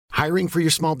Hiring for your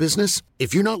small business?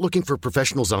 If you're not looking for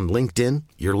professionals on LinkedIn,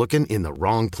 you're looking in the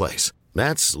wrong place.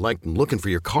 That's like looking for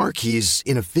your car keys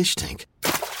in a fish tank.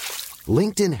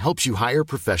 LinkedIn helps you hire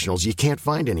professionals you can't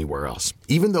find anywhere else,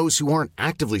 even those who aren't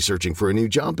actively searching for a new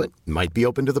job but might be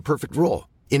open to the perfect role.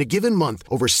 In a given month,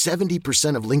 over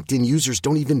 70% of LinkedIn users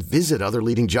don't even visit other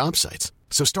leading job sites.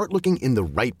 So start looking in the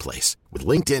right place. With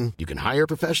LinkedIn, you can hire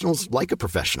professionals like a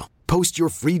professional. Post your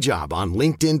free job on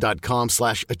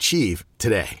linkedin.com/achieve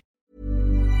today.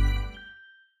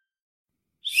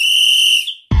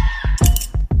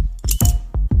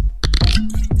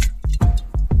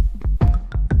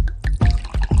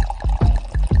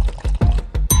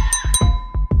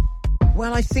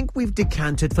 Well, I think we've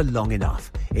decanted for long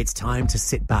enough. It's time to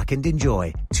sit back and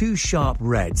enjoy Two Sharp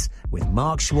Reds with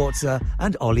Mark Schwarzer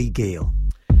and Ollie Gill.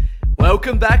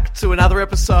 Welcome back to another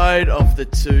episode of the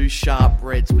Two Sharp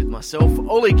Reds with myself,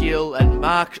 Ollie Gill, and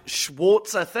Mark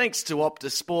Schwarzer. Thanks to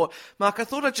Optus Sport. Mark, I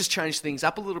thought I'd just change things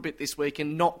up a little bit this week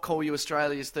and not call you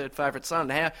Australia's third favourite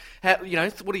son. How,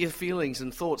 what are your feelings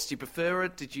and thoughts? Do you prefer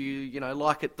it? Did you,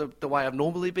 like it the way I've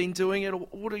normally been doing it? Or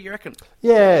what do you reckon?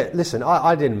 Yeah, listen,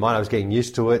 I didn't mind. I was getting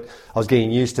used to it. I was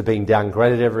getting used to being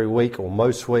downgraded every week or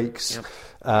most weeks. Yep.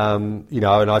 And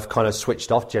I've kind of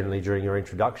switched off generally during your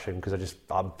introduction because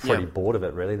I'm pretty bored of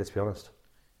it, really, let's be honest.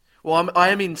 Well, I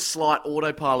am in slight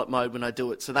autopilot mode when I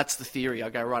do it, so that's the theory.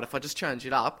 I go, right, if I just change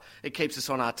it up, it keeps us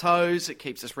on our toes, it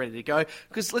keeps us ready to go.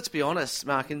 Because let's be honest,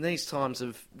 Mark, in these times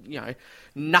of,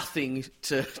 nothing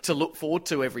to look forward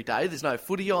to every day, there's no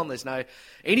footy on, there's no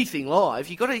anything live,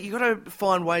 you got to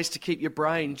find ways to keep your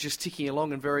brain just ticking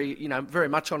along and very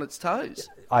much on its toes.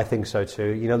 I think so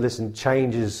too. Listen,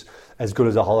 change is as good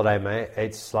as a holiday, mate.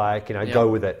 It's like, go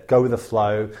with it. Go with the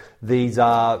flow. These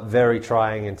are very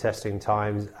trying and testing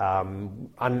times,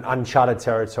 uncharted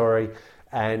territory.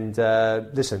 And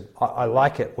listen, I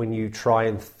like it when you try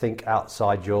and think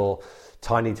outside your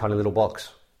tiny, tiny little box.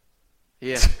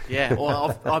 Yeah.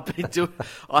 Well,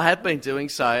 I have been doing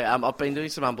so. I've been doing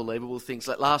some unbelievable things.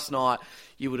 Like last night,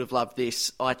 you would have loved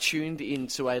this. I tuned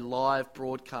into a live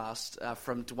broadcast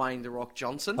from Dwayne "The Rock"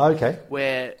 Johnson. Okay.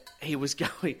 Where he was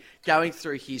going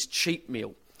through his cheat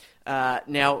meal.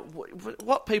 Now,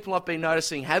 what people I've been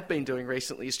noticing have been doing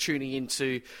recently is tuning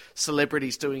into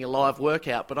celebrities doing a live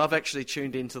workout, but I've actually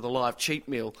tuned into the live cheat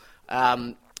meal.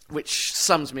 Which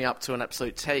sums me up to an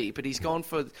absolute T. But he's gone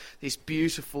for this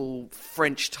beautiful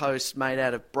French toast made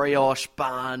out of brioche,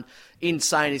 bun,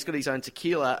 insane. He's got his own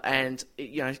tequila, and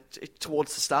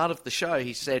towards the start of the show,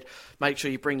 he said, "Make sure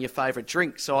you bring your favourite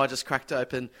drink." So I just cracked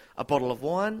open a bottle of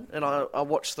wine, and I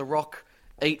watched The Rock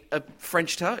eat a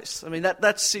French toast. I mean,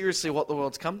 that's seriously what the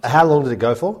world's come to. How long did it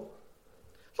go for?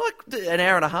 Like an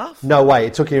hour and a half. No way.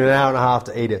 It took you an hour and a half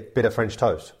to eat a bit of French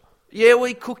toast. Yeah,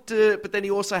 we cooked it, but then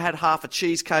he also had half a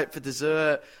cheesecake for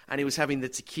dessert, and he was having the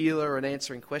tequila and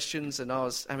answering questions, and I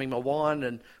was having my wine,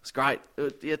 and it was great.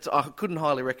 I couldn't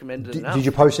highly recommend it enough. Did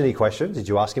you post any questions? Did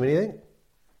you ask him anything?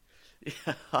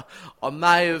 Yeah, I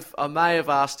may have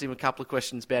asked him a couple of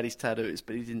questions about his tattoos,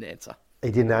 but he didn't answer.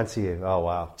 He didn't answer you? Oh,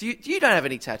 wow. You don't have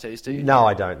any tattoos, do you? No,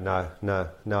 I don't. No,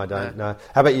 I don't. No.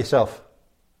 How about yourself?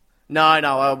 No,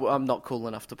 I'm not cool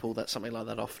enough to pull something like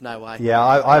that off. No way. Yeah,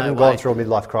 I haven't gone through a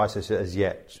midlife crisis as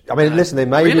yet. I mean, listen, there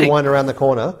may be one around the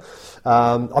corner.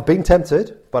 I've been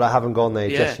tempted, but I haven't gone there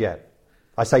just yet.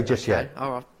 I say just yet.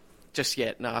 All right. Just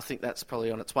yet. No, I think that's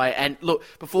probably on its way. And look,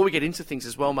 before we get into things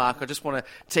as well, Mark, I just want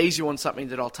to tease you on something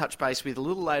that I'll touch base with a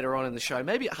little later on in the show.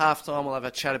 Maybe at halftime we'll have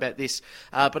a chat about this.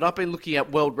 But I've been looking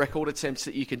at world record attempts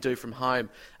that you can do from home.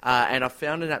 And I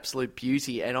found an absolute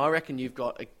beauty. And I reckon you've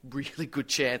got a really good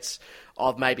chance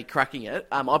of maybe cracking it.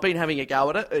 I've been having a go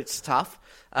at it. It's tough.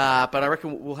 But I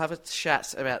reckon we'll have a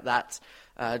chat about that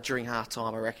during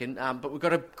half-time, I reckon. But we've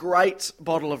got a great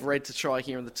bottle of red to try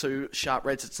here in the Two Sharp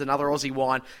Reds. It's another Aussie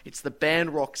wine. It's the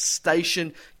Bandrock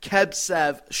Station Cab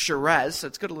Sav Shiraz, so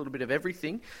it's got a little bit of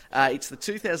everything. It's the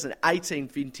 2018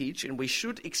 vintage, and we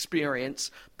should experience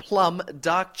plum,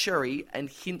 dark cherry, and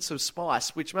hints of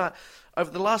spice, which, over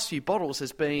the last few bottles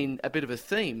has been a bit of a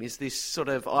theme, is this sort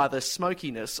of either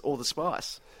smokiness or the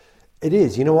spice. It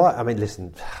is. You know what? I mean,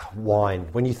 listen, wine.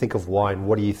 When you think of wine,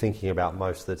 what are you thinking about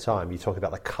most of the time? You talk about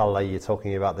the colour, you're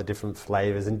talking about the different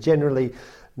flavours, and generally,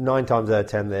 9 times out of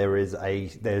 10,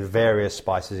 there's various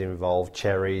spices involved,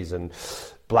 cherries and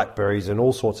blackberries and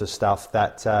all sorts of stuff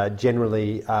that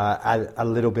generally add a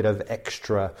little bit of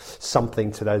extra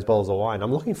something to those bottles of wine.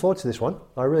 I'm looking forward to this one.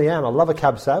 I really am. I love a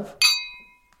Cab Sav.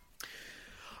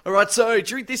 All right, so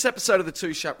during this episode of the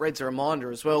Two Sharp Reds, a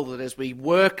reminder as well that as we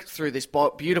work through this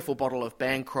beautiful bottle of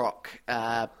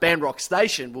Banrock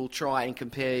Station, we'll try and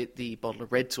compare the bottle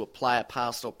of red to a player,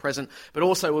 past or present. But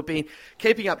also we've been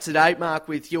keeping up to date, Mark,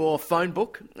 with your phone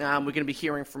book. We're going to be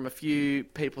hearing from a few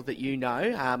people that you know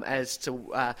as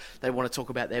to they want to talk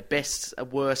about their best,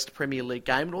 worst Premier League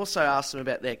game, and also ask them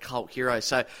about their cult heroes.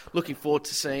 So looking forward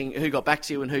to seeing who got back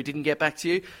to you and who didn't get back to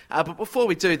you. But before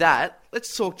we do that,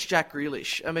 let's talk Jack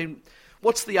Grealish. I mean,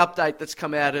 what's the update that's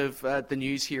come out of the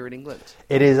news here in England?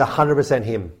 It is 100%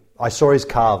 him. I saw his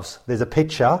calves. There's a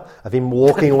picture of him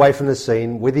walking away from the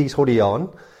scene with his hoodie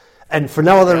on. And for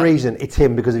no other reason, it's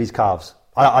him because of his calves.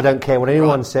 I don't care what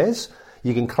anyone says.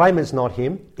 You can claim it's not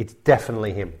him. It's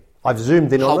definitely him. I've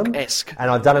zoomed in on them. Hulk-esque.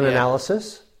 And I've done an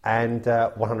analysis. And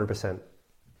 100%.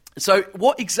 So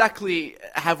what exactly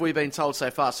have we been told so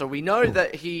far? So we know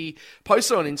that he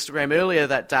posted on Instagram earlier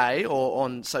that day or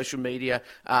on social media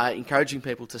encouraging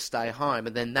people to stay home,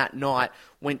 and then that night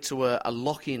went to a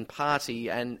lock-in party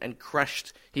and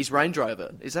crashed his Range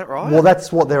Rover. Is that right? Well,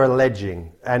 that's what they're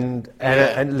alleging. And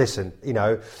listen, you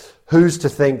know, who's to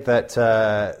think that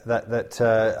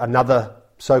another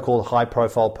so-called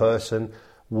high-profile person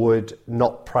would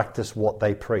not practice what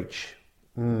they preach?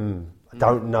 I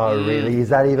don't know, really. Is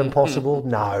that even possible?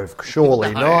 No,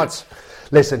 surely not.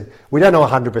 Listen, we don't know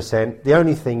 100%. The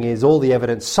only thing is, all the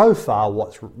evidence so far,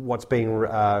 what's being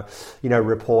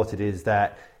reported is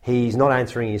that he's not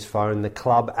answering his phone. The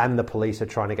club and the police are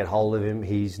trying to get hold of him.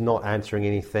 He's not answering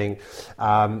anything,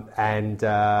 and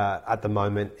at the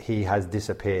moment he has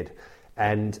disappeared.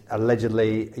 And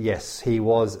allegedly, yes, he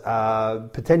was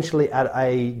potentially at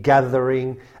a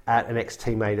gathering at an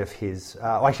ex-teammate of his.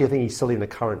 Actually, I think he's still even a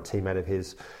current teammate of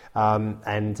his,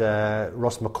 and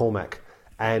Ross McCormack.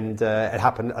 And it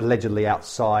happened allegedly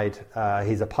outside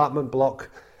his apartment block.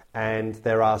 And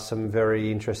there are some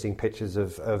very interesting pictures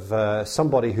of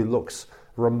somebody who looks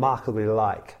remarkably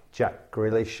like Jack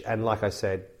Grealish. And like I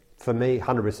said, for me,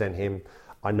 100% him.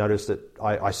 I noticed it.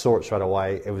 I saw it straight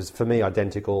away. It was, for me,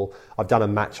 identical. I've done a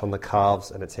match on the calves,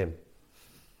 and it's him.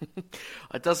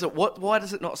 Why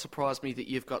does it not surprise me that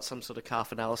you've got some sort of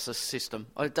calf analysis system?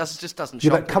 It just doesn't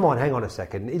shock me. But come on, hang on a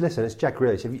second. Listen, it's Jack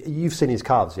Grealish. You've seen his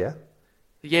calves, yeah?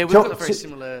 Yeah, we've got very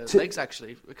similar legs,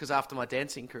 actually, because after my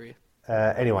dancing career.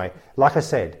 Anyway, like I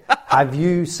said, have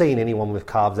you seen anyone with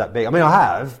calves that big? I mean, I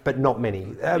have, but not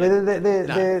many. I mean,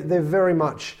 they're very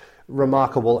much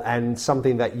remarkable and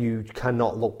something that you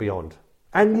cannot look beyond.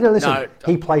 And, you know, listen,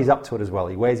 he plays up to it as well.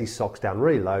 He wears his socks down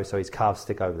really low so his calves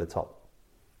stick over the top.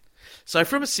 So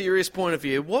from a serious point of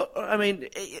view,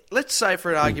 let's say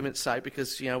for an argument's sake,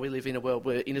 because, you know, we live in a world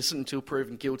where innocent until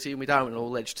proven guilty and we don't want to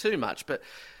allege too much, but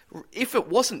if it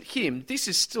wasn't him, this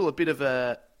is still a bit of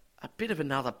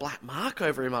another black mark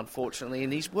over him, unfortunately,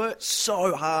 and he's worked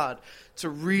so hard to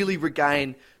really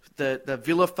regain the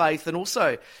Villa faith and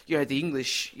also, you know, the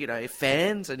English, you know,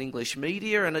 fans and English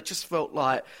media, and it just felt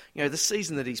like, you know, the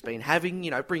season that he's been having,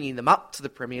 you know, bringing them up to the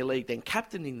Premier League, then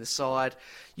captaining the side,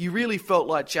 you really felt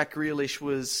like Jack Grealish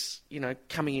was, you know,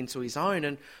 coming into his own,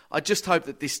 and I just hope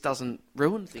that this doesn't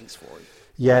ruin things for him.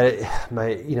 Yeah,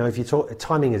 mate, you know, if you talk,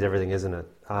 timing is everything, isn't it?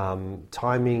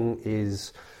 Timing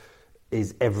is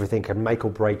everything, can make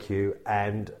or break you.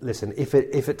 And listen, if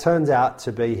it turns out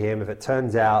to be him, if it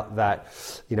turns out that,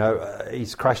 you know,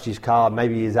 he's crashed his car,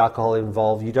 maybe there's alcohol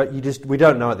involved, we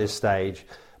don't know at this stage,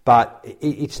 but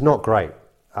it's not great.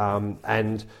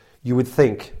 And you would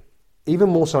think, even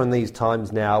more so in these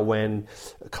times now when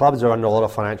clubs are under a lot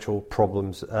of financial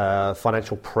problems,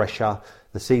 financial pressure,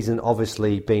 the season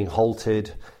obviously being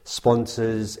halted,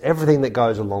 sponsors, everything that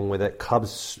goes along with it,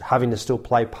 clubs having to still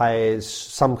play players,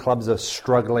 some clubs are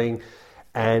struggling,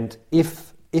 and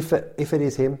if it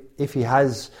is him, if he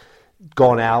has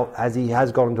gone out, as he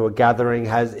has gone to a gathering,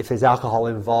 if there's alcohol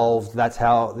involved, that's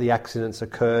how the accidents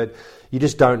occurred, you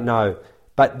just don't know.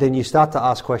 But then you start to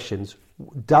ask questions.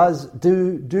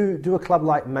 Do a club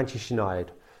like Manchester United,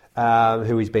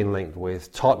 who he's been linked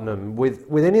with, Tottenham,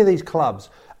 with any of these clubs,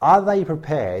 are they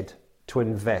prepared to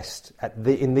invest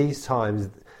in these times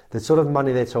the sort of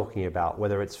money they're talking about,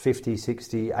 whether it's 50,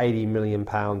 60, 80 million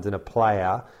pounds in a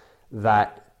player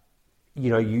that,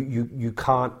 you know, you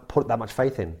can't put that much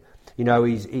faith in? You know,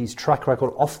 his track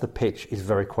record off the pitch is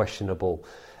very questionable.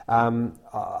 You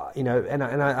know, and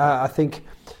I think,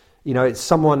 you know, it's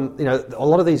someone, you know, a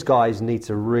lot of these guys need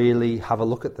to really have a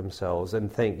look at themselves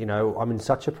and think, you know, I'm in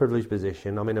such a privileged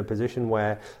position. I'm in a position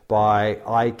whereby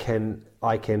I can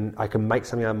make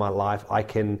something out of my life. I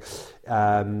can,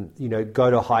 you know,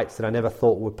 go to heights that I never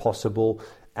thought were possible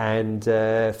and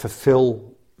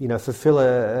fulfill, fulfill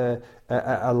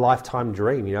a lifetime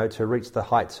dream, to reach the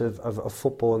heights of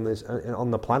football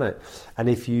on the planet. And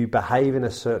if you behave in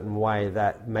a certain way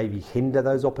that maybe hinder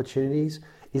those opportunities,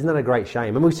 isn't that a great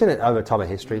shame? And we've seen it over time of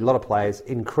history. A lot of players,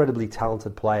 incredibly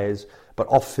talented players, but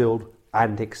off-field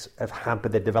antics have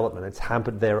hampered their development. It's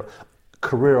hampered their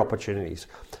career opportunities.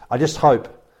 I just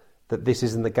hope that this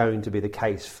isn't going to be the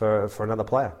case for another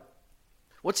player.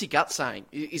 What's your gut saying?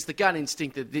 Is the gut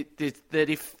instinct that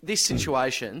if this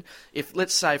situation, if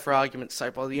let's say for argument's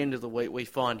sake, by the end of the week we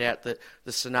find out that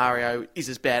the scenario is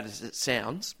as bad as it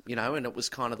sounds, and it was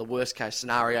kind of the worst case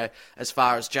scenario as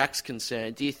far as Jack's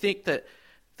concerned, do you think that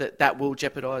will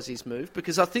jeopardise his move?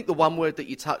 Because I think the one word that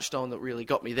you touched on that really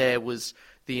got me there was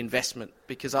the investment,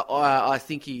 because I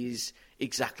think he is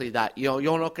exactly that.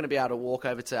 You're not going to be able to walk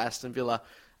over to Aston Villa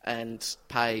and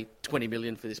pay $20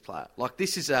 million for this player. Like,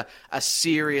 this is a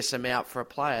serious amount for a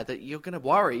player that you're going to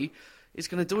worry is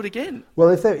going to do it again. Well,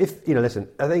 listen,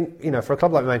 I think, for a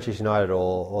club like Manchester United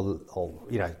or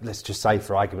let's just say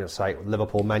for argument's sake,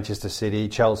 Liverpool, Manchester City,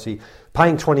 Chelsea,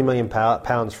 paying £20 million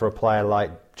for a player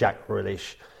like Jack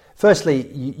Grealish,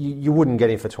 firstly, you wouldn't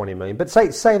get him for $20 million, but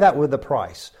say that with the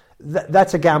price.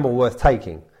 That's a gamble worth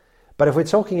taking. But if we're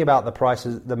talking about the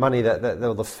prices, the money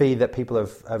the fee that people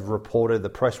have reported,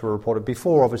 the press were reported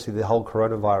before, obviously the whole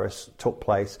coronavirus took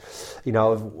place,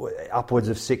 of upwards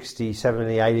of 60,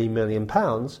 70, 80 million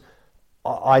pounds,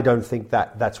 I don't think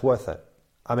that's worth it.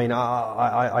 I mean,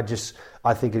 I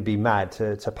think it'd be mad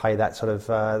to pay that sort of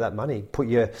that money. Put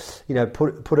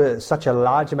such a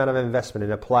large amount of investment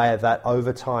in a player that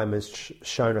over time has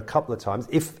shown a couple of times.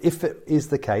 If it is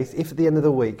the case, if at the end of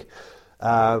the week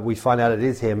we find out it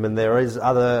is him, and there is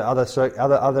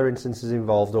other instances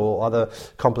involved or other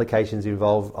complications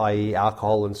involved, i.e.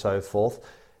 alcohol and so forth,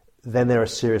 then there are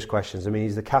serious questions. I mean,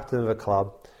 he's the captain of a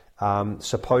club,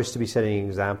 supposed to be setting an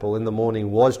example. In the morning,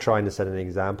 was trying to set an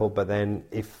example, but then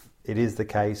if it is the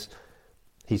case,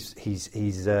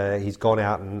 he's gone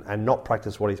out and not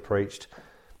practiced what he's preached.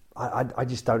 I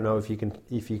just don't know if you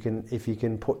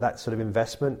can put that sort of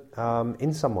investment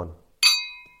in someone.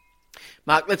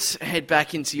 Mark, let's head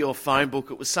back into your phone book.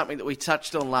 It was something that we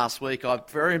touched on last week. I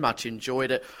very much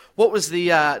enjoyed it. What was the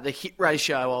hit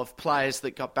ratio of players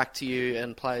that got back to you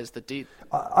and players that did?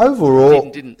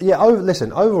 Overall, didn't. Yeah.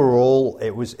 Overall,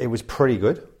 it was pretty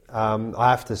good.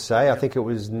 I have to say, I think it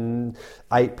was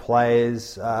 8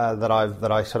 players that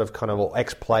I sort of or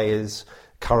ex-players,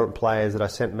 current players that I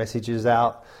sent messages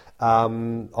out.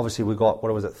 Obviously, we got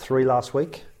 3 last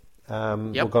week.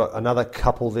 We've got another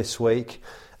couple this week.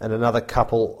 And another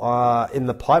couple in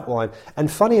the pipeline.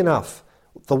 And funny enough,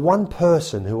 the one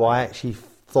person who I actually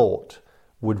thought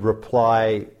would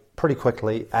reply pretty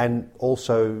quickly and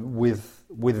also with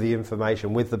the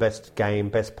information, with the best game,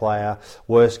 best player,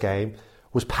 worst game,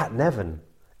 was Pat Nevin,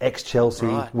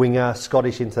 ex-Chelsea winger,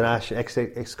 Scottish international,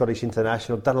 ex-Scottish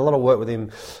international. Done a lot of work with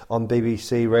him on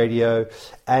BBC radio.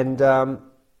 And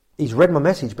he's read my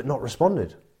message but not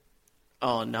responded.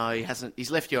 Oh, no, he hasn't. He's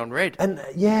left you on red. And,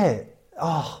 yeah...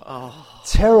 Oh,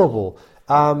 terrible.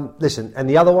 Listen, and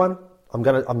the other one, I'm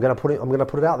gonna put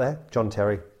it out there. John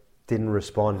Terry didn't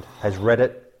respond. Has read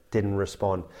it, didn't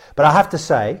respond. But I have to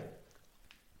say,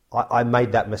 I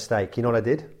made that mistake. You know what I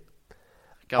did?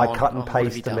 I cut and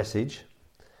pasted the message,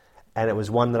 and it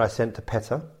was one that I sent to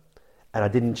Petter, and I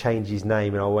didn't change his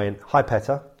name, and I went, "Hi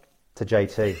Petter," to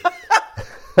JT.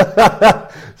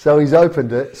 So he's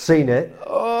opened it, seen it.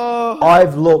 Oh.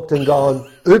 I've looked and gone,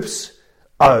 "Oops,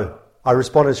 oh." I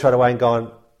responded straight away and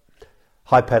gone,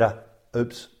 "Hi, Petter.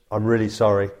 Oops, I'm really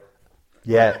sorry.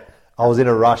 Yeah, I was in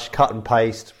a rush, cut and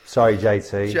paste. Sorry,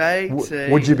 JT.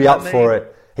 Would you be up for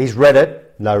it?" He's read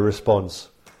it, no response.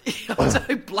 I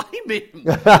don't blame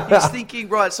him. He's thinking,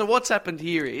 right, so what's happened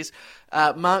here is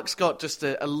Mark's got just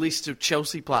a list of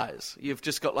Chelsea players. You've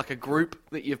just got like a group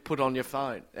that you've put on your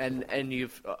phone. And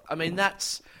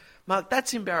Mark,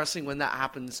 that's embarrassing when that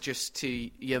happens just to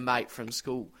your mate from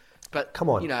school. But, come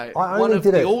on, one of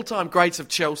the all-time greats of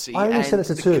Chelsea. I only sent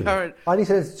it to 2. I only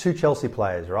sent it to 2 Chelsea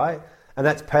players, right? And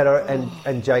that's Petter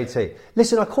and JT.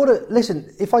 Listen,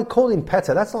 if I called him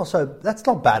Petter, that's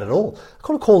not bad at all. I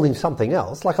could have called him something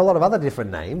else, like a lot of other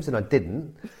different names, and I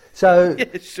didn't. So,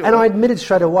 yeah, sure. And I admitted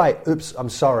straight away, "Oops, I'm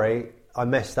sorry, I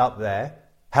messed up there.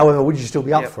 However, would you still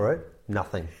be up for it?"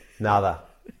 Nothing, nada.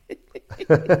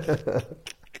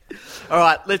 All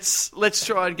right, let's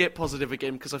try and get positive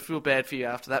again because I feel bad for you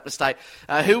after that mistake.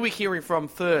 Who are we hearing from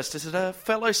first? Is it a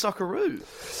fellow Socceroo?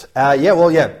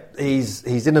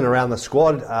 He's in and around the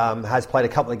squad. Has played a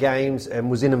couple of games and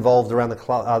was involved around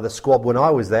the squad when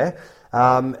I was there.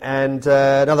 And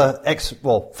another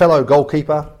fellow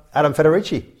goalkeeper, Adam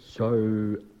Federici.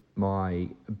 So my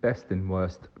best and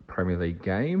worst Premier League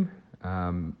game.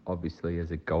 Obviously, as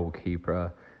a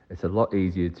goalkeeper, it's a lot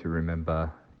easier to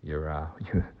remember your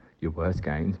worst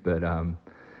games. But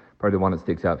probably the one that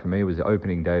sticks out for me was the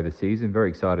opening day of the season. Very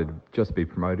excited to just be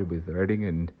promoted with Reading,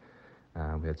 and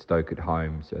we had Stoke at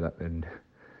home, so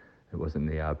it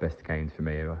wasn't the best games for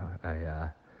me. I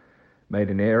made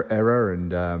an error,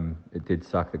 and it did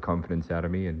suck the confidence out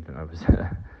of me, and that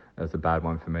was a bad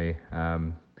one for me.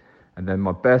 And then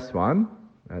my best one,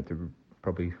 I had to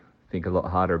probably think a lot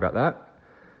harder about that.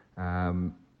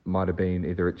 Might have been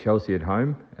either at Chelsea at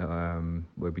home,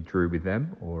 where we drew with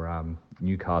them, or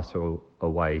Newcastle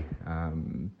away,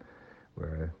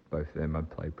 where both of them I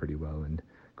played pretty well and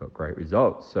got great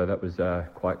results. So that was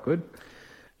quite good.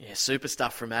 Yeah, super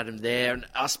stuff from Adam there. And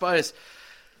I suppose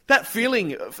that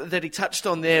feeling that he touched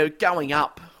on there, going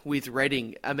up with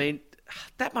Reading, I mean,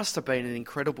 that must have been an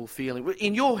incredible feeling.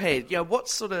 In your head,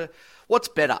 what's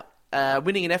better,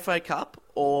 winning an FA Cup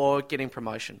or getting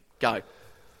promotion? Go.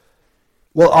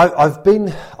 Well, I've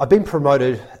been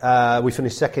promoted. We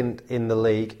finished second in the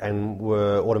league and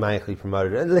were automatically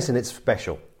promoted. And listen, it's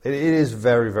special. It is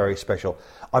very, very special.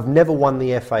 I've never won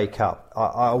the FA Cup.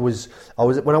 I was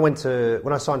when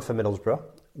I signed for Middlesbrough,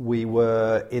 we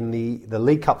were in the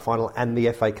League Cup final and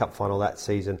the FA Cup final that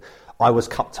season. I was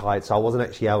cup tied, so I wasn't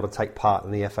actually able to take part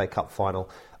in the FA Cup final.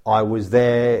 I was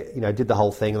there, did the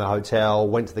whole thing in the hotel,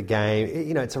 went to the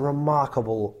game. It's a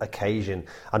remarkable occasion.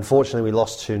 Unfortunately, we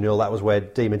lost 2-0. That was where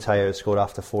Di Matteo scored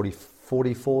after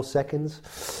 44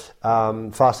 seconds.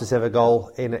 Fastest ever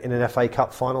goal in an FA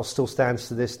Cup final, still stands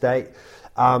to this date.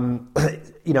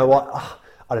 You know what?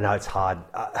 I don't know, it's hard.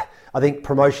 I think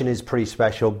promotion is pretty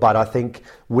special, but I think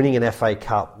winning an FA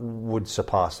Cup would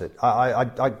surpass it. I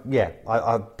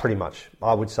pretty much.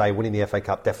 I would say winning the FA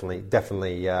Cup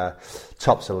definitely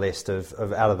tops the list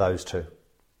of out of those two.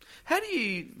 How do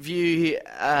you view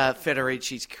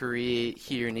Federici's career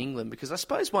here in England? Because I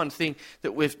suppose one thing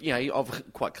that we've,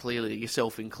 quite clearly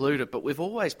yourself included, but we've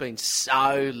always been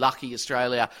so lucky,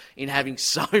 Australia, in having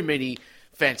so many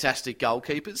fantastic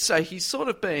goalkeepers. So he's sort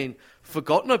of been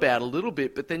forgotten about a little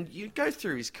bit, but then you go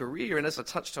through his career, and as I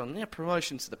touched on now,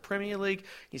 promotion to the Premier League,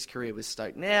 his career with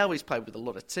Stoke now, he's played with a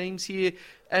lot of teams here,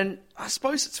 and I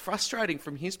suppose it's frustrating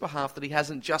from his behalf that he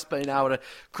hasn't just been able to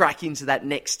crack into that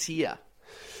next tier.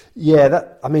 Yeah,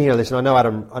 listen, I know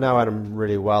Adam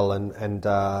really well, and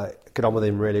get on with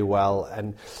him really well.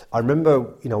 And I remember,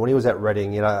 when he was at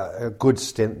Reading, a good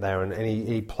stint there, and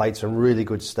he played some really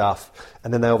good stuff.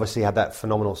 And then they obviously had that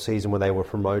phenomenal season where they were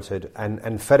promoted. And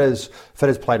Fedders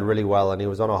played really well, and he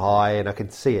was on a high, and I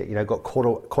could see it. Got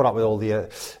caught up with all the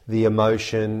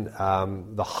emotion,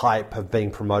 the hype of being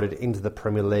promoted into the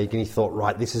Premier League, and he thought,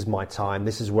 right, this is my time.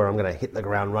 This is where I'm going to hit the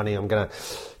ground running. I'm going to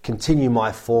continue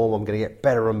my form. I'm going to get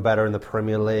better and better in the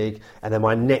Premier League, and then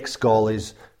my next goal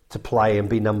is to play and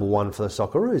be number one for the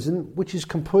Socceroos, and which is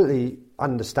completely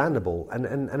understandable, and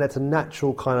it's a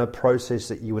natural kind of process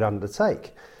that you would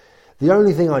undertake. The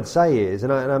only thing I'd say is,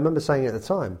 and I remember saying at the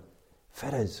time,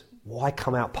 Fedders, why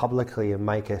come out publicly and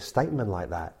make a statement like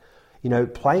that?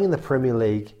 Playing in the Premier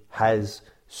League has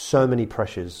so many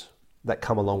pressures that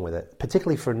come along with it,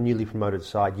 particularly for a newly promoted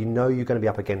side. You're going to be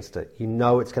up against it.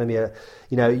 It's going to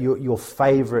be your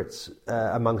favourites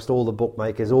amongst all the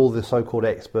bookmakers, all the so-called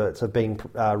experts are being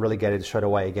relegated straight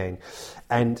away again.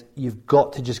 And you've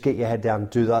got to just get your head down,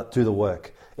 do the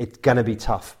work. It's going to be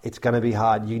tough. It's going to be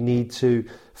hard. You need to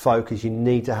focus. You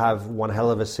need to have one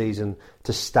hell of a season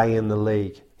to stay in the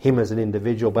league. Him as an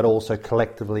individual, but also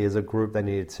collectively as a group, they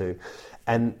needed to.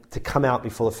 And to come out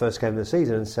before the first game of the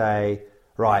season and say,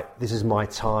 right, this is my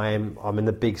time. I'm in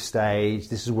the big stage.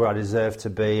 This is where I deserve to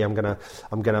be. I want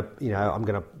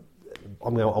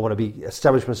to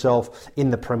establish myself in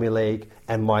the Premier League,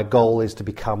 and my goal is to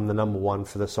become the number one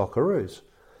for the Socceroos.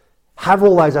 Have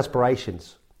all those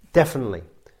aspirations, definitely,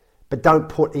 but don't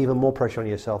put even more pressure on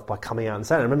yourself by coming out and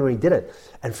saying it. I remember when he did it,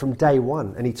 and from day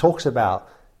one, and he talks about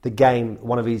the game,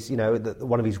 one of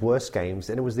his worst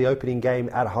games, and it was the opening game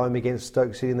at home against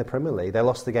Stoke City in the Premier League. They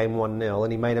lost the game 1-0,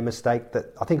 and he made a mistake that,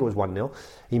 I think it was 1-0,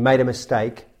 he made a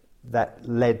mistake that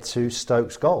led to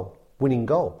Stoke's winning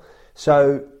goal.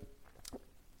 So,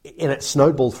 and it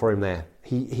snowballed for him there.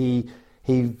 He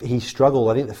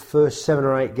struggled. I think the first 7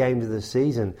 or 8 games of the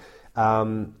season,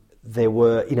 there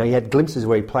were, he had glimpses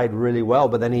where he played really well,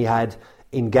 but then he had,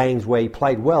 in games where he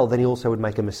played well, then he also would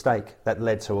make a mistake that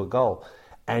led to a goal.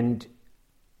 And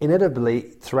inevitably,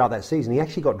 throughout that season, he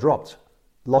actually got dropped,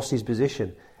 lost his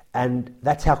position. And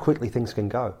that's how quickly things can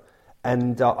go.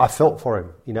 And I felt for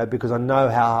him, because I know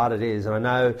how hard it is. And I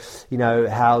know,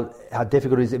 how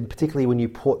difficult it is, particularly when you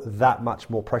put that much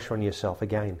more pressure on yourself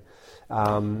again.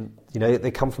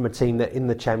 They come from a team that in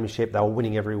the Championship they were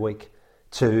winning every week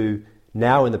to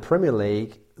now in the Premier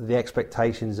League. The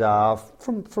expectations are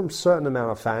from a certain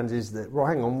amount of fans is that, well,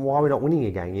 hang on, why are we not winning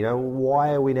again?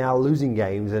 Why are we now losing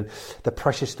games? And the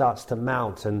pressure starts to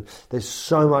mount, and there's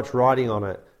so much riding on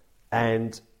it.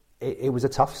 And it was a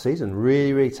tough season,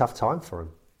 really, really tough time for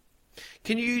him.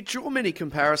 Can you draw many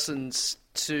comparisons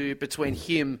between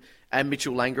him and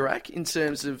Mitchell Langerak in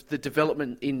terms of the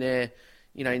development in their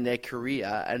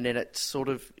career, and then it sort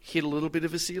of hit a little bit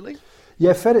of a ceiling?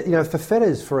 Yeah, for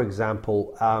Fedders, for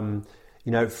example.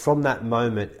 From that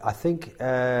moment, I think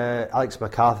Alex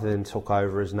McCarthy then took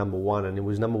over as number one, and it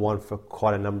was number one for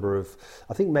quite a number of,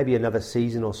 I think maybe another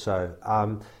season or so.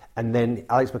 And then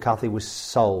Alex McCarthy was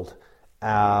sold.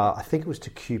 I think it was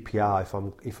to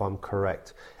QPR, if I'm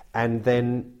correct. And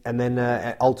then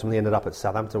ultimately ended up at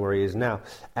Southampton, where he is now.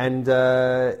 And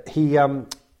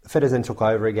Fedders then took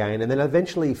over again, and then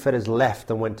eventually Fedders left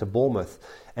and went to Bournemouth.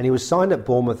 And he was signed at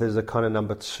Bournemouth as a kind of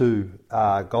number two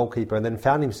goalkeeper, and then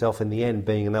found himself in the end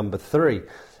being a number three,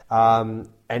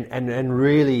 and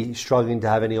really struggling to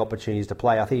have any opportunities to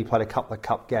play. I think he played a couple of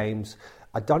cup games.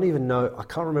 I don't even know, I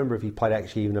can't remember if he played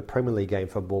actually even a Premier League game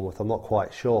for Bournemouth. I'm not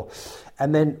quite sure.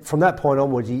 And then from that point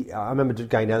onwards, I remember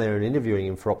going down there and interviewing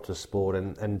him for Optus Sport,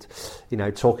 and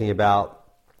talking about,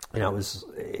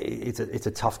 it's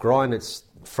a tough grind. It's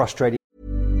frustrating.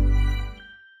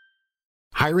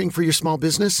 Hiring for your small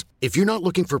business? If you're not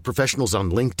looking for professionals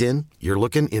on LinkedIn, you're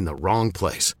looking in the wrong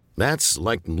place. That's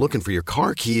like looking for your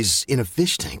car keys in a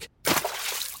fish tank.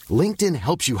 LinkedIn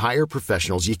helps you hire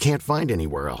professionals you can't find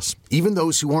anywhere else, even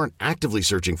those who aren't actively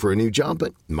searching for a new job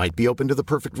but might be open to the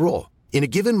perfect role. In a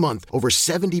given month, over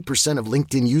 70% of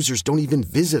LinkedIn users don't even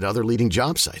visit other leading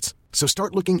job sites. So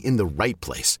start looking in the right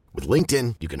place. With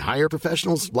LinkedIn, you can hire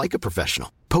professionals like a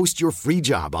professional. Post your free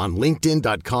job on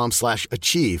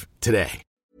linkedin.com/achieve today.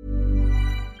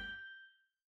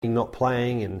 Not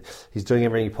playing, and he's doing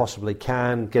everything he possibly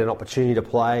can, get an opportunity to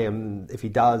play, and if he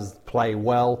does, play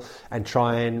well and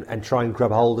try and grab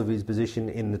hold of his position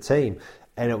in the team.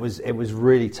 And it was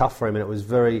really tough for him, and it was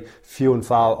very few and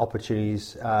far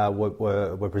opportunities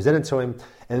were presented to him.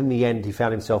 And in the end, he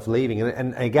found himself leaving.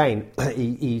 And again,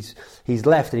 he's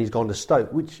left and he's gone to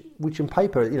Stoke, which in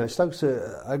paper, Stoke's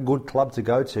a good club to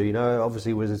go to.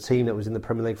 Obviously, it was a team that was in the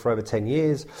Premier League for over 10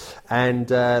 years, and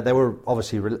they were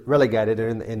obviously relegated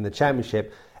in the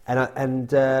Championship.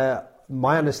 And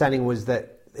my understanding was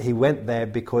that he went there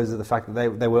because of the fact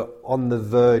that they were on the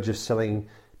verge of selling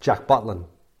Jack Butland.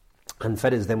 And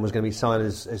Fedders then was going to be signed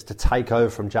as to take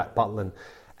over from Jack Butland.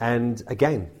 And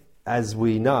again, as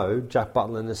we know, Jack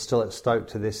Butland is still at Stoke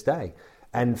to this day.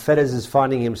 And Fedders is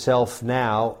finding himself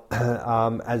now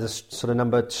as a sort of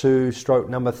number 2 /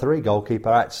 number 3 goalkeeper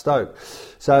at Stoke.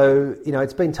 So,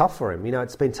 it's been tough for him.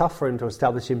 It's been tough for him to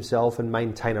establish himself and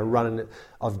maintain a run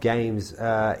of games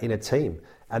in a team.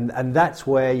 And that's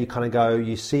where you kind of go,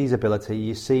 you see his ability,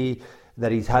 you see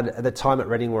that he's had, at the time at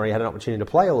Reading where he had an opportunity to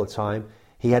play all the time,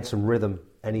 he had some rhythm,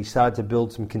 and he started to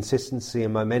build some consistency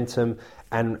and momentum,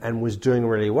 and was doing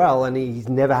really well. And he's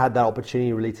never had that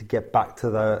opportunity really to get back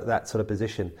to that sort of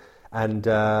position, and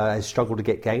has struggled to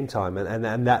get game time,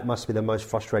 and that must be the most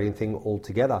frustrating thing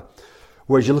altogether.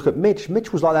 Whereas you look at Mitch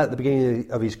was like that at the beginning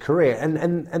of his career,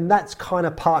 and that's kind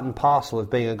of part and parcel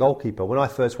of being a goalkeeper. When I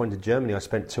first went to Germany, I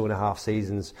spent 2.5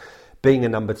 seasons being a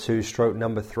number 2 /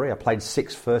 number 3. I played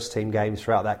 6 first-team games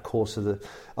throughout that course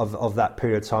of that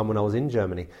period of time when I was in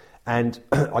Germany. And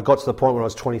I got to the point where I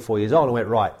was 24 years old and I went,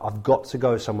 right, I've got to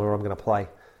go somewhere where I'm going to play.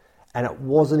 And it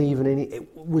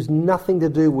was nothing to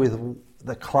do with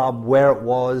the club, where it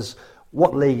was,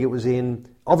 what league it was in.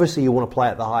 Obviously, you want to play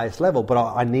at the highest level, but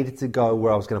I needed to go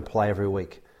where I was going to play every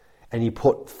week. And you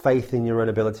put faith in your own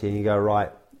ability and you go, right,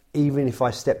 even if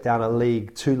I step down a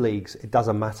league, 2 leagues, it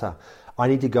doesn't matter. I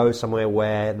need to go somewhere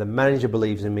where the manager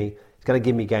believes in me, he's going to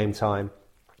give me game time,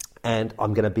 and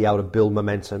I'm going to be able to build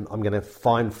momentum. I'm going to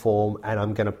find form, and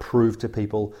I'm going to prove to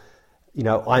people,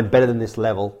 I'm better than this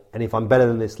level. And if I'm better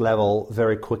than this level,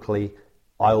 very quickly,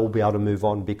 I will be able to move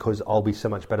on because I'll be so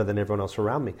much better than everyone else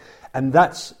around me. And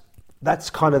that's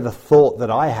kind of the thought that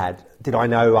I had. Did I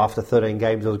know after 13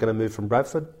 games I was going to move from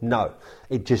Bradford? No,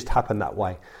 it just happened that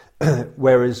way.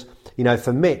 Whereas,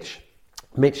 for Mitch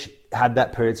had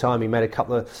that period of time. He made a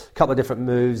couple of different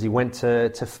moves. He went to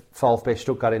VfB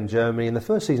Stuttgart in Germany. In the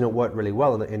first season, it worked really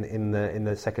well in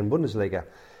the second Bundesliga,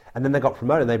 and then they got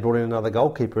promoted. And they brought in another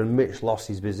goalkeeper, and Mitch lost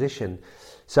his position.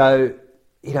 So,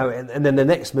 and then the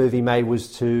next move he made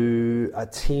was to a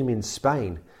team in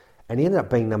Spain, and he ended up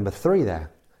being number 3 there.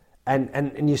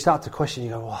 And you start to question.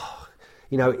 You go, oh,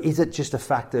 is it just a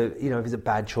factor, is it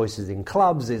bad choices in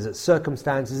clubs? Is it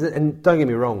circumstances? And don't get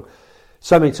me wrong,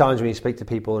 so many times when you speak to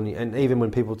people, and even when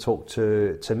people talk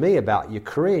to me about your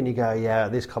career, and you go, yeah,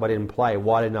 this club I didn't play.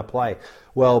 Why didn't I play?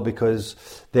 Well, because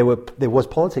there was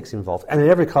politics involved. And in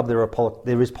every club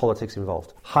there is politics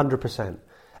involved, 100%.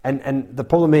 And the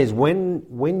problem is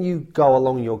when you go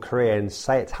along your career and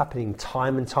say it's happening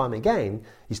time and time again,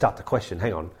 you start to question,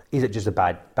 hang on, is it just a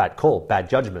bad call, bad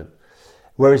judgment?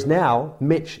 Whereas now,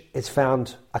 Mitch has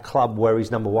found a club where he's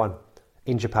number one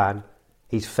in Japan.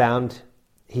 He's found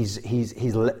he's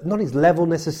not his level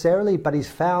necessarily, but he's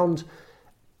found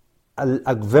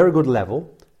a very good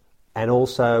level, and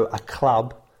also a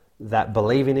club that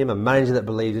believe in him, a manager that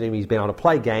believes in him. He's been able to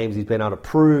play games, he's been able to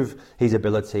prove his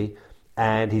ability,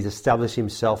 and he's established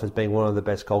himself as being one of the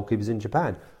best goalkeepers in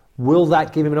Japan. Will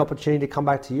that give him an opportunity to come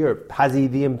back to Europe? Has he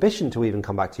the ambition to even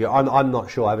come back to Europe? I'm not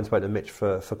sure. I haven't spoken to Mitch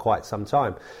for quite some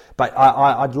time. But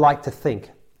I'd like to think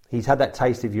he's had that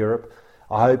taste of Europe.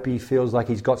 I hope he feels like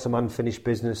he's got some unfinished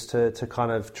business to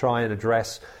kind of try and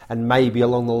address, and maybe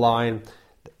along the line,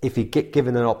 if he get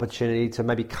given an opportunity to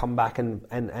maybe come back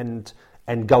and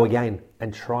go again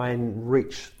and try and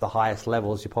reach the highest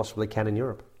levels you possibly can in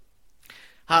Europe.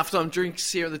 Halftime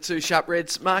drinks here at the Two Sharp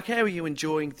Reds. Mark, how are you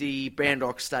enjoying the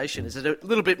Bandrock station? Is it a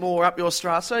little bit more up your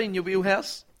strasse, in your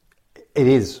wheelhouse? It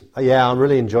is. Yeah, I'm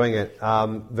really enjoying it.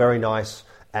 Very nice.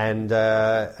 And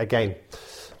again,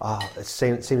 it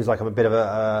seems like I'm a bit of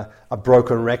a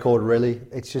broken record, really.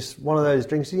 It's just one of those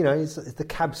drinks, it's the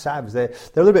Cab Savs. They're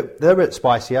a little bit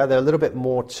spicier. They're a little bit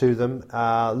more to them,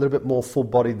 a little bit more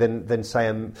full-bodied than say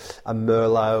a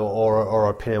Merlot or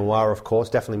a Pinot Noir, of course.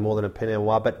 Definitely more than a Pinot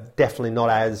Noir, but definitely not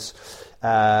as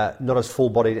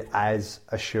full-bodied as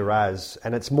a Shiraz.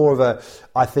 And it's more of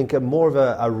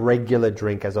a regular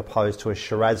drink as opposed to a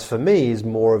Shiraz. For me, is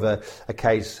more of a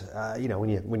case,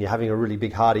 when you're having a really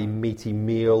big, hearty, meaty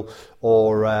meal,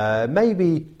 or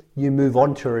maybe you move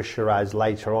on to a Shiraz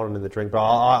later on in the drink. But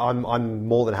I'm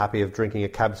more than happy of drinking a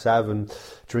Cab Sav and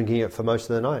drinking it for most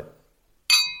of the night.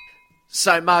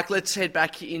 So, Mark, let's head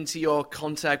back into your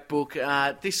contact book.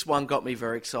 This one got me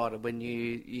very excited when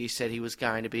you said he was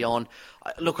going to be on.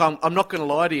 Look, I'm not going to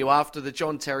lie to you. After the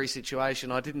John Terry situation,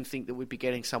 I didn't think that we'd be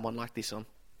getting someone like this on.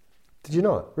 Did you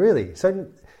not? Really? So,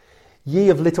 ye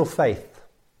of little faith.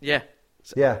 Yeah.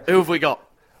 Yeah. Who have we got?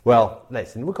 Well,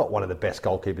 listen, we've got one of the best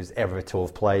goalkeepers ever to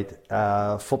have played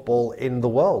football in the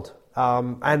world.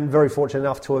 And very fortunate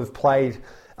enough to have played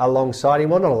alongside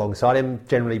him, well, not alongside him,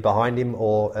 generally behind him,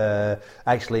 or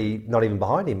actually not even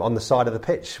behind him, on the side of the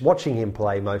pitch, watching him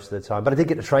play most of the time. But I did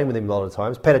get to train with him a lot of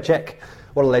times. Petr Cech,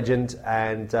 what a legend,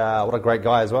 and what a great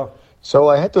guy as well. So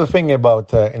I had to think about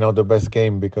the best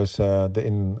game, because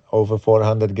in over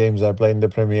 400 games I played in the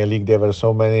Premier League, there were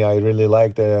so many I really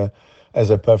liked as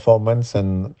a performance,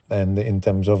 and in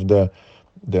terms of the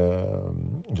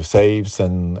saves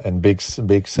and big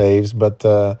saves. But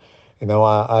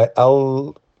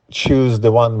I'll choose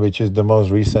the one which is the most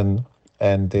recent,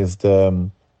 and is the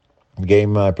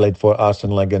game I played for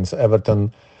Arsenal against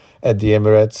Everton at the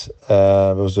Emirates.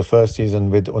 It was the first season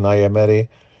with Unai Emery,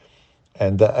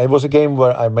 and it was a game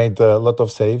where I made a lot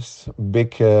of saves,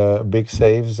 big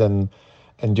saves, and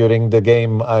during the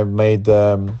game I made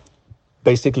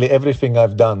basically everything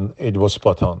I've done. It was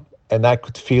spot on, and I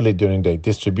could feel it during the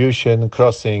distribution,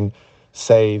 crossing,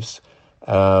 saves.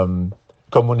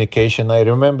 Communication. I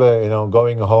remember,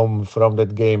 going home from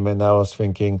that game, and I was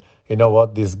thinking,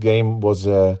 this game was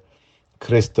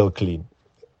crystal clean,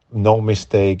 no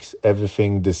mistakes,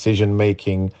 everything, decision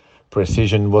making,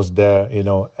 precision was there,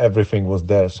 everything was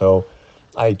there. So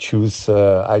I choose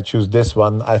this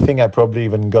one. I think I probably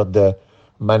even got the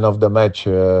man of the match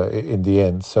in the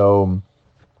end. So,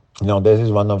 this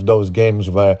is one of those games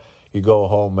where you go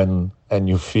home and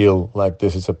you feel like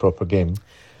this is a proper game.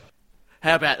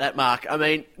 How about that, Mark? I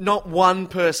mean, not one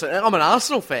person. I'm an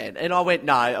Arsenal fan, and I went,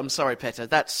 "No, I'm sorry, Petr.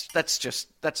 That's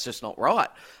just not right."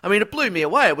 I mean, it blew me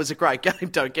away. It was a great game.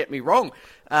 Don't get me wrong.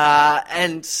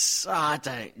 And I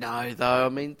don't know though. I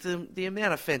mean, the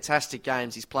amount of fantastic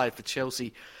games he's played for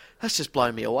Chelsea, that's just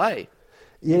blown me away.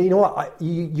 Yeah, you know what?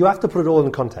 You have to put it all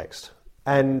in context,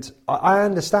 and I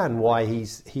understand why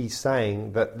he's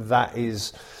saying that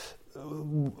is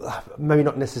maybe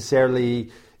not necessarily.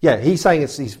 Yeah, he's saying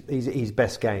it's his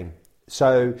best game.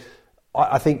 So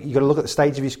I think you've got to look at the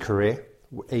stage of his career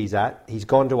he's at. He's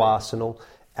gone to Arsenal,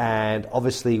 and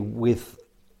obviously with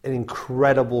an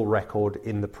incredible record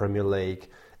in the Premier League,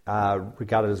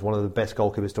 regarded as one of the best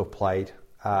goalkeepers to have played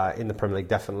in the Premier League,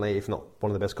 definitely, if not one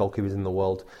of the best goalkeepers in the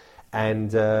world.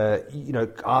 And,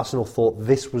 Arsenal thought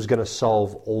this was going to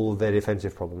solve all of their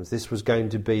defensive problems. This was going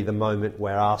to be the moment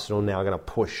where Arsenal now are going to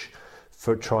push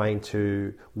for trying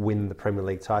to win the Premier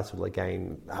League title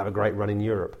again, have a great run in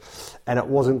Europe. And it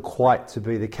wasn't quite to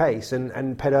be the case.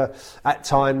 And Petter, at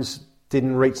times,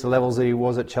 didn't reach the levels that he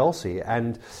was at Chelsea.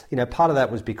 And, part of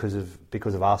that was because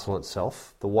of Arsenal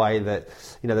itself, the way that,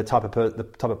 the type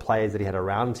of players that he had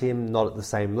around him, not at the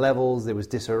same levels. There was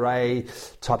disarray,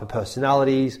 type of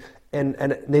personalities. And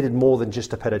it needed more than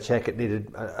just a Petr Cech. It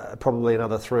needed probably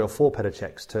another 3 or 4 Petr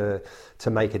Cechs to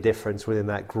make a difference within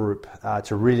that group,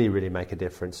 to really, really make a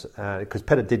difference. Because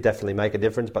Petr did definitely make a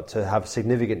difference, but to have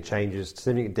significant changes,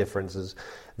 significant differences,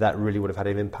 that really would have had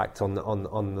an impact on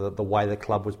the way the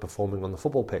club was performing on the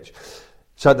football pitch.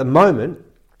 So at that moment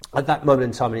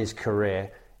in time in his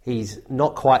career, he's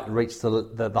not quite reached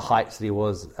the heights that he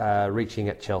was reaching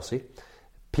at Chelsea.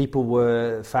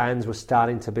 Fans were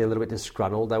starting to be a little bit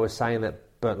disgruntled. They were saying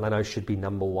that Bernd Leno should be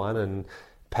number one, and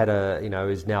Petr,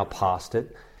 is now past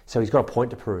it. So he's got a point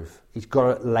to prove. He's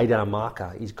got to lay down a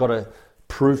marker. He's got to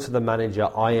prove to the manager,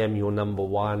 I am your number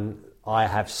one. I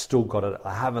have still got it.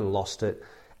 I haven't lost it.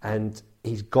 And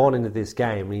he's gone into this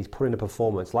game and he's put in a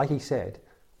performance, like he said,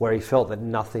 where he felt that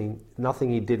nothing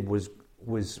he did was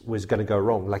going to go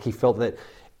wrong. Like he felt that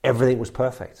everything was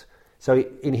perfect. So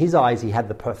in his eyes, he had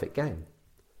the perfect game,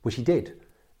 which he did.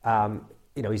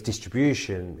 His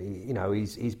distribution,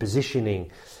 his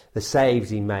positioning, the saves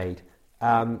he made.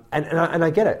 And I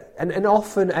get it. And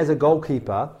often as a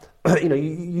goalkeeper,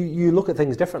 you look at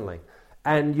things differently.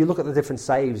 And you look at the different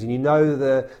saves and you know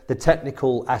the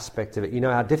technical aspect of it. You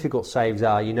know how difficult saves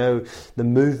are. You know the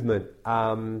movement,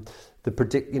 the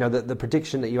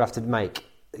prediction that you have to make.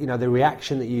 The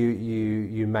reaction that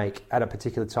you make at a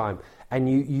particular time. And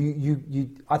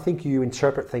I think you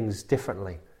interpret things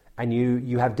differently. And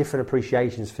you have different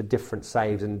appreciations for different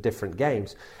saves and different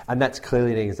games. And that's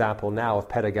clearly an example now of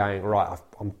Petr going, right,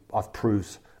 I've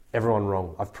proved everyone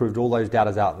wrong. I've proved all those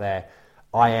doubters out there.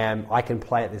 I can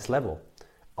play at this level.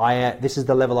 This is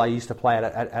the level I used to play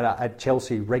at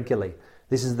Chelsea regularly.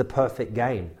 This is the perfect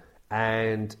game.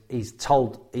 And he's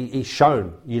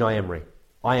shown Unai Emery,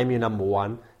 I am your number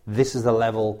one. This is the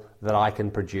level that I can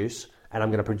produce, and I'm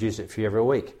going to produce it for you every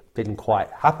week. Didn't quite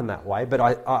happen that way, but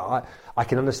I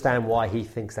can understand why he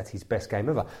thinks that's his best game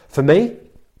ever. For me,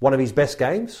 one of his best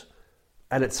games,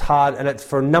 and it's hard, and it's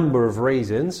for a number of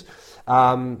reasons.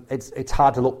 It's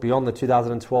hard to look beyond the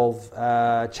 2012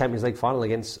 Champions League final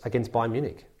against Bayern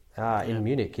Munich. In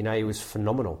Munich, he was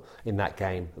phenomenal in that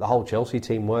game. The whole Chelsea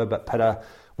team were, but Petr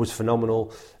was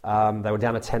phenomenal. They were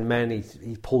down to 10 men.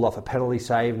 He pulled off a penalty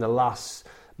save in the last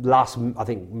I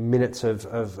think minutes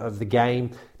of the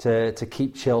game to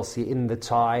keep Chelsea in the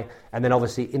tie, and then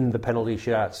obviously in the penalty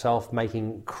shootout itself,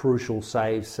 making crucial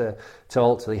saves to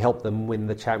ultimately help them win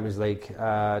the Champions League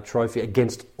trophy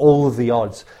against all of the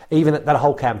odds. Even that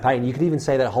whole campaign, you could even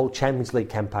say that whole Champions League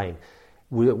campaign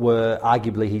were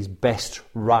arguably his best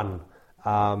run.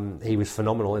 He was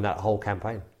phenomenal in that whole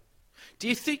campaign. Do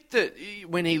you think that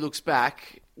when he looks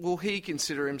back, will he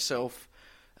consider himself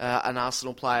an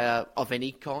Arsenal player of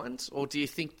any kind, or do you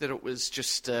think that it was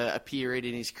just a period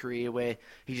in his career where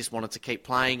he just wanted to keep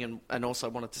playing and also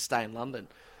wanted to stay in London?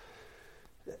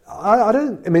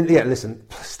 Listen,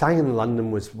 staying in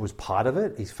London was part of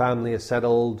it. His family is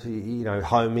settled,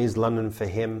 home is London for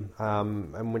him,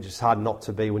 and which is hard not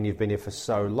to be when you've been here for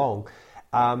so long.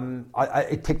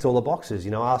 It ticked all the boxes,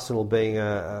 Arsenal being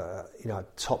a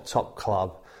top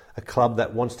club, a club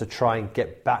that wants to try and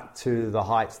get back to the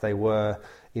heights they were,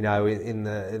 in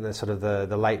the sort of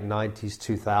the late 90s,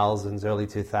 2000s, early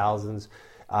 2000s,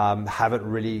 haven't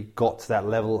really got to that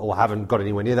level or haven't got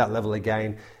anywhere near that level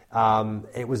again.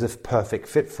 It was a perfect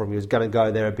fit for him. He was going to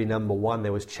go there and be number one.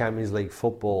 There was Champions League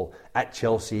football at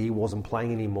Chelsea. He wasn't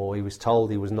playing anymore. He was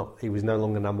told he was no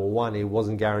longer number one. He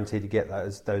wasn't guaranteed to get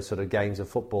those sort of games of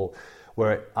football.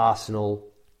 Where at Arsenal,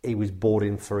 he was bought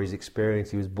in for his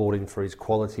experience. He was bought in for his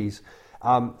qualities.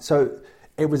 So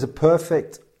it was a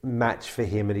perfect match for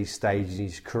him at his stage in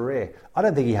his career. I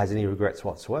don't think he has any regrets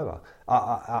whatsoever.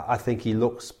 I think he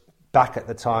looks back at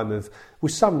the time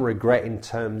with some regret in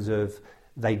terms of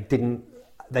they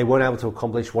weren't able to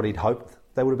accomplish what he'd hoped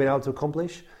they would have been able to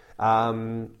accomplish.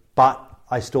 But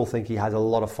I still think he has a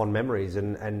lot of fond memories,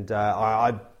 and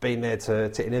I've been there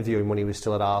to interview him when he was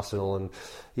still at Arsenal, and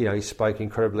he spoke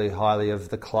incredibly highly of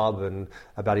the club and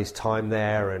about his time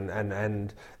there, and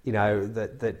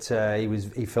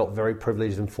that he felt very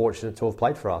privileged and fortunate to have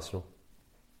played for Arsenal.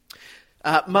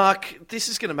 Mark, this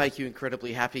is going to make you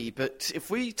incredibly happy, but if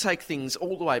we take things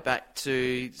all the way back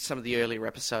to some of the earlier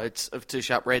episodes of Two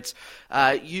Sharp Reds,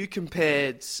 you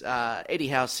compared Eddie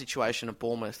Howe's situation at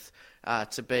Bournemouth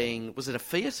to being, was it a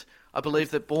Fiat? I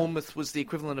believe that Bournemouth was the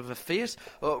equivalent of a Fiat.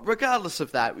 Regardless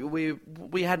of that,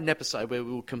 we had an episode where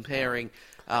we were comparing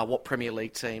what Premier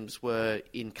League teams were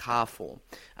in car form.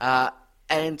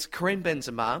 And Karim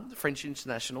Benzema, the French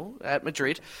international at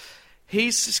Madrid,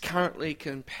 he's just currently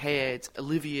compared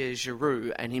Olivier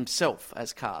Giroud and himself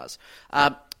as cars.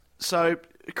 So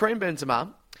Karim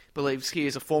Benzema believes he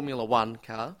is a Formula One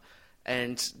car,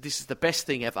 and this is the best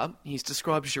thing ever. He's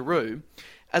described Giroud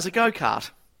as a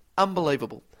go-kart.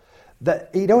 Unbelievable. That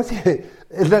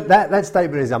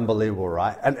statement is unbelievable,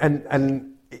 right?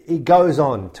 And he goes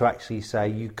on to actually say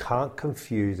you can't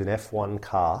confuse an F1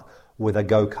 car with a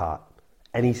go-kart.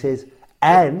 And he says,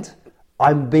 and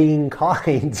I'm being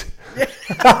kind.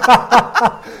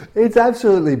 It's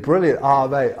absolutely brilliant. Oh,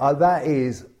 mate, that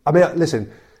is... I mean, listen,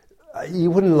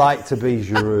 you wouldn't like to be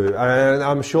Giroud. And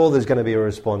I'm sure there's going to be a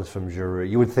response from Giroud.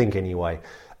 You would think anyway.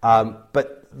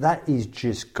 But that is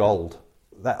just gold.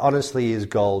 That honestly is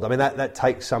gold. I mean, that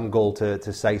takes some gold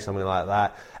to say something like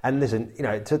that. And listen, you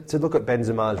know, to look at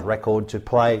Benzema's record, to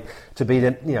be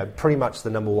the, you know, pretty much the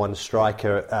number one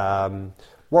striker.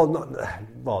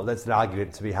 There's an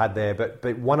argument to be had there,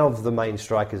 but one of the main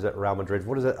strikers at Real Madrid.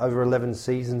 What is it? Over 11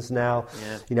 seasons now.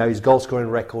 Yeah. You know, his goal scoring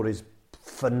record is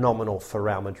phenomenal for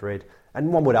Real Madrid.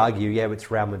 And one would argue, yeah,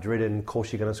 it's Real Madrid, and of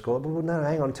course you're going to score. But no,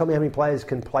 hang on. Tell me how many players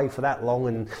can play for that long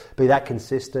and be that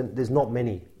consistent. There's not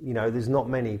many. You know, there's not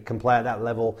many can play at that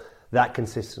level that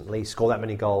consistently, score that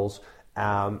many goals.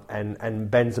 And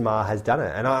Benzema has done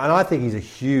it. And I think he's a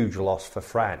huge loss for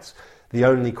France. The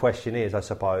only question is, I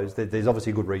suppose, that there's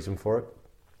obviously a good reason for it.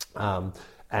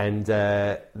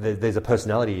 There's a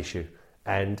personality issue.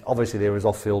 And obviously there is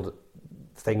off-field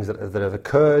things that have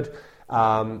occurred.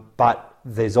 But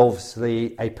there's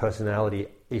obviously a personality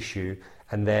issue,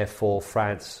 and therefore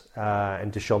France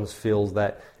and Deschamps feels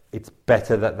that it's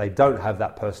better that they don't have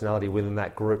that personality within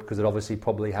that group, because it obviously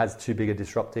probably has too big a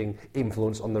disrupting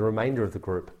influence on the remainder of the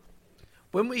group.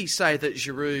 When we say that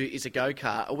Giroud is a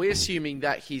go-kart, are we assuming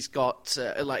that he's got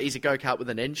he's a go-kart with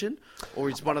an engine, or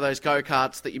is one of those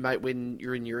go-karts that you make when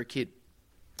you're a kid?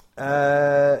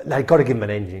 No, you've got to give him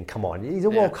an engine. Come on, he's a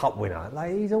World Cup winner.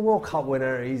 He's a World Cup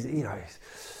winner.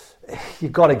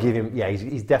 You've got to give him... Yeah,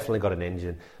 he's definitely got an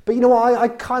engine. But you know what? I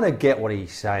kind of get what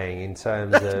he's saying in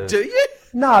terms of... Do you?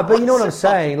 No, but you know what I'm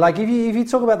saying? Like, if you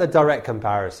talk about the direct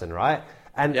comparison, right?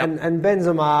 And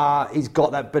Benzema, he's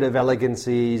got that bit of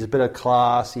elegancy, he's a bit of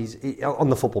class. He's on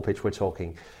the football pitch, we're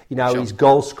talking. You know, his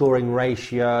goal-scoring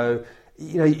ratio...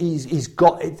 You know, he's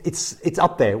got... It's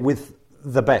up there with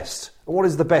the best. What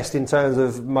is the best in terms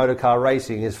of motorcar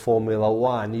racing is Formula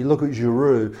One. You look at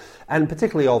Giroud, and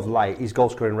particularly of late, his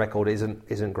goal-scoring record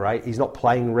isn't great. He's not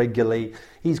playing regularly.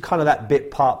 He's kind of that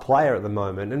bit-part player at the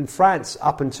moment. And France,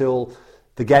 up until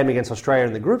the game against Australia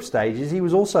in the group stages, he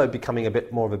was also becoming a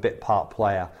bit more of a bit-part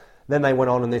player. Then they went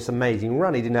on in this amazing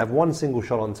run. He didn't have one single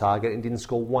shot on target and didn't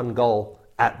score one goal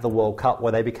at the World Cup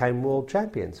where they became world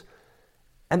champions.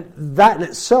 And that in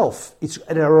itself is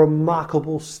a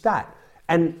remarkable stat.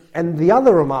 And the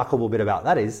other remarkable bit about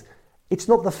that is, it's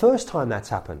not the first time that's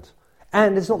happened.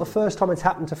 And it's not the first time it's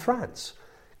happened to France.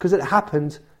 Because it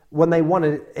happened when they won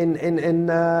it in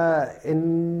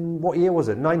what year was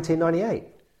it? 1998.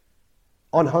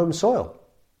 On home soil.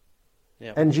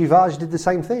 Yep. And Givage did the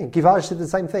same thing.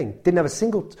 Didn't have a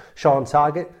single shot on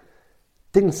target.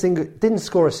 Didn't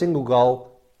score a single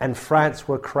goal. And France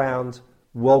were crowned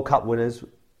World Cup winners.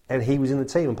 And he was in the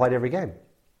team and played every game.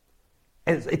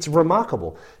 It's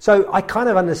remarkable. So I kind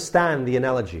of understand the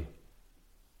analogy.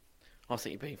 I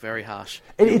think you're being very harsh.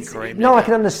 I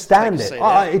can understand it.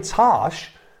 It's harsh,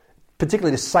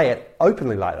 particularly to say it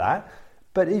openly like that.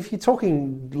 But if you're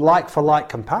talking like-for-like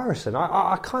comparison,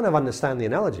 I kind of understand the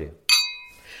analogy.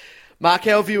 Mark,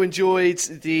 how have you enjoyed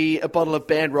a bottle of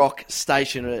Bandrock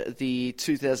Station, the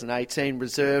 2018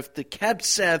 reserve, the Cab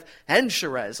Sav and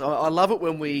Shiraz? I love it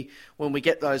when we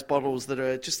get those bottles that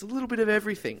are just a little bit of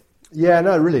everything. Yeah,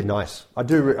 no, really nice. I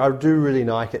do really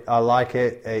like it. I like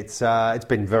it. It's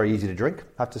been very easy to drink,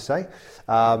 I have to say,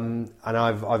 and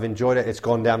I've enjoyed it. It's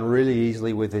gone down really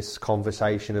easily with this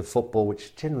conversation of football,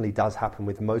 which generally does happen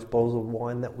with most bottles of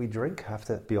wine that we drink. I have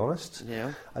to be honest.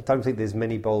 Yeah. I don't think there's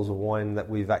many bottles of wine that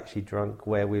we've actually drunk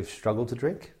where we've struggled to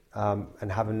drink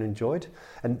and haven't enjoyed.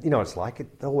 And you know, it's like it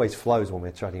always flows when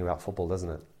we're chatting about football, doesn't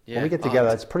it? Yeah. When we get together,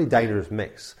 it's a pretty dangerous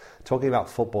mix. Talking about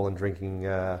football and drinking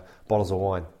bottles of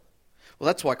wine. Well,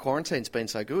 that's why quarantine's been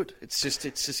so good. It's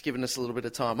just given us a little bit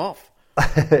of time off.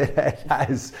 It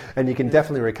has. And you can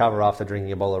definitely recover after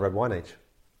drinking a bottle of red wine each.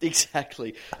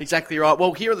 Exactly right.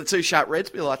 Well, here are the Two Sharp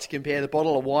Reds. We like to compare the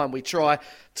bottle of wine we try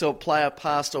to a player,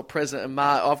 past or present. And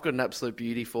Mark, I've got an absolute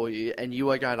beauty for you, and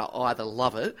you are going to either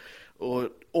love it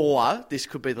or this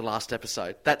could be the last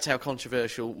episode. That's how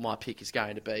controversial my pick is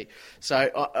going to be.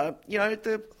 So,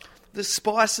 the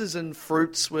spices and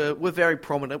fruits were very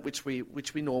prominent, which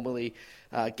we normally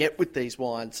get with these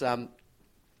wines.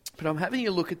 But I'm having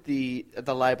a look at the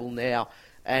label now,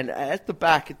 and at the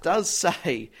back it does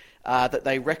say that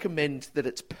they recommend that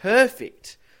it's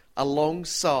perfect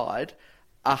alongside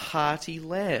a hearty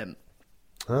lamb.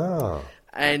 Oh.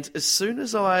 And as soon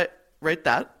as I read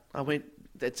that, I went,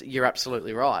 you're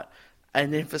absolutely right.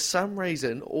 And then for some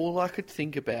reason, all I could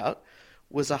think about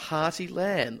was a hearty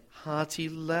lamb. Hearty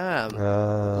lamb.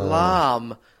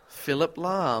 Lahm. Philip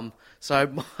Lahm.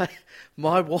 So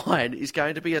my wine is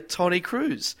going to be a Tony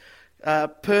Cruz.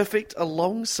 Perfect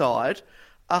alongside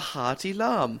a hearty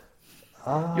lamb.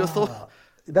 Your thought?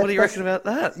 What do you reckon about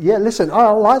that? Yeah, listen,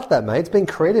 I like that, mate. It's been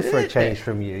creative for a change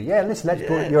from you. Yeah, listen, that's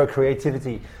brought your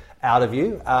creativity out of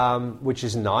you, which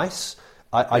is nice.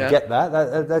 I get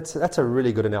that. That's a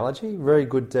really good analogy, very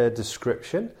good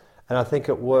description, and I think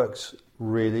it works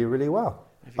really, really well.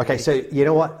 Okay, so you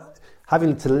know what?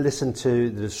 Having to listen to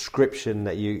the description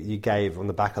that you gave on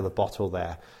the back of the bottle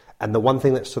there, and the one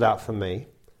thing that stood out for me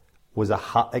was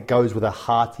it goes with a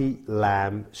hearty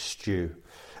lamb stew.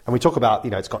 And we talk about,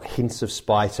 it's got hints of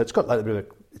spice, so it's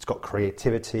got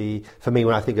creativity. For me,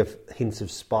 when I think of hints of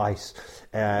spice,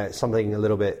 something a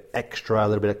little bit extra, a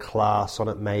little bit of class on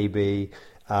it maybe.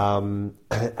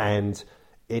 And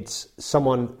it's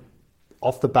someone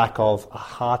off the back of a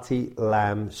hearty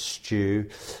lamb stew,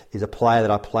 is a player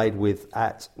that I played with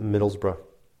at Middlesbrough.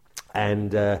 And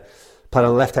played on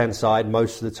the left-hand side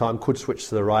most of the time, could switch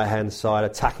to the right-hand side,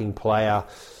 attacking player.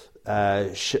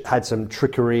 Had some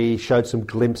trickery, showed some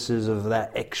glimpses of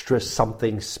that extra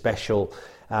something special,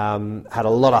 had a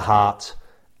lot of heart,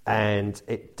 and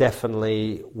it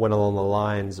definitely went along the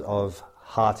lines of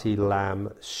hearty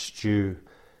lamb stew.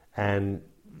 And,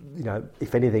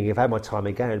 if anything, if I had my time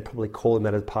again, I'd probably call him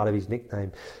that as part of his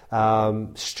nickname,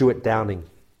 Stuart Downing.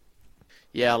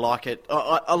 Yeah, I like it.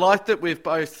 I like that we've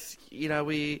both,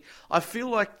 I feel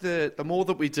like the more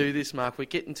that we do this, Mark, we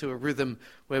get into a rhythm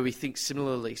where we think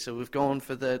similarly. So we've gone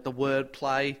for the word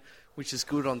play, which is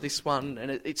good on this one.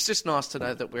 And it's just nice to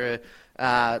know that we're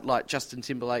like Justin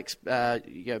Timberlake's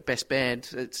best band.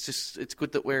 It's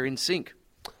good that we're in sync.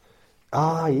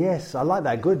 Ah, yes, I like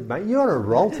that. Good, mate. You're on a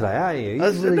roll today, aren't you?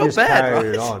 You're really not just bad, carrying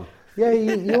right? it on. Yeah,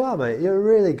 you are, mate. You're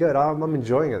really good. I'm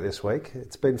enjoying it this week.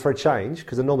 It's been for a change,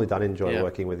 because I normally don't enjoy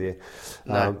working with you,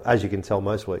 as you can tell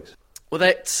most weeks. Well,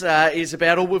 that is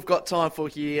about all we've got time for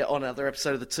here on another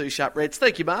episode of the Two Sharp Reds.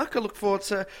 Thank you, Mark. I look forward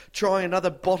to trying another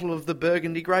bottle of the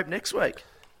Burgundy Grape next week.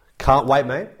 Can't wait,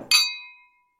 mate.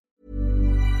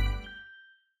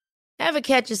 Ever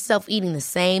catch yourself eating the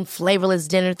same flavorless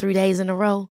dinner 3 days in a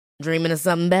row? Dreaming of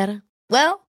something better?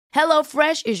 Well,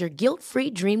 HelloFresh is your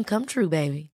guilt-free dream come true,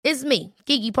 baby. It's me,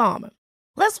 Keke Palmer.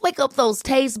 Let's wake up those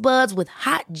taste buds with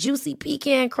hot, juicy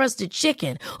pecan-crusted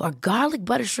chicken or garlic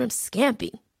butter shrimp scampi.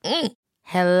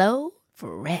 Hello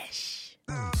Fresh.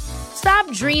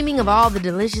 Stop dreaming of all the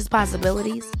delicious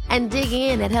possibilities and dig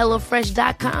in at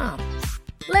HelloFresh.com.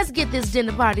 Let's get this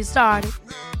dinner party started.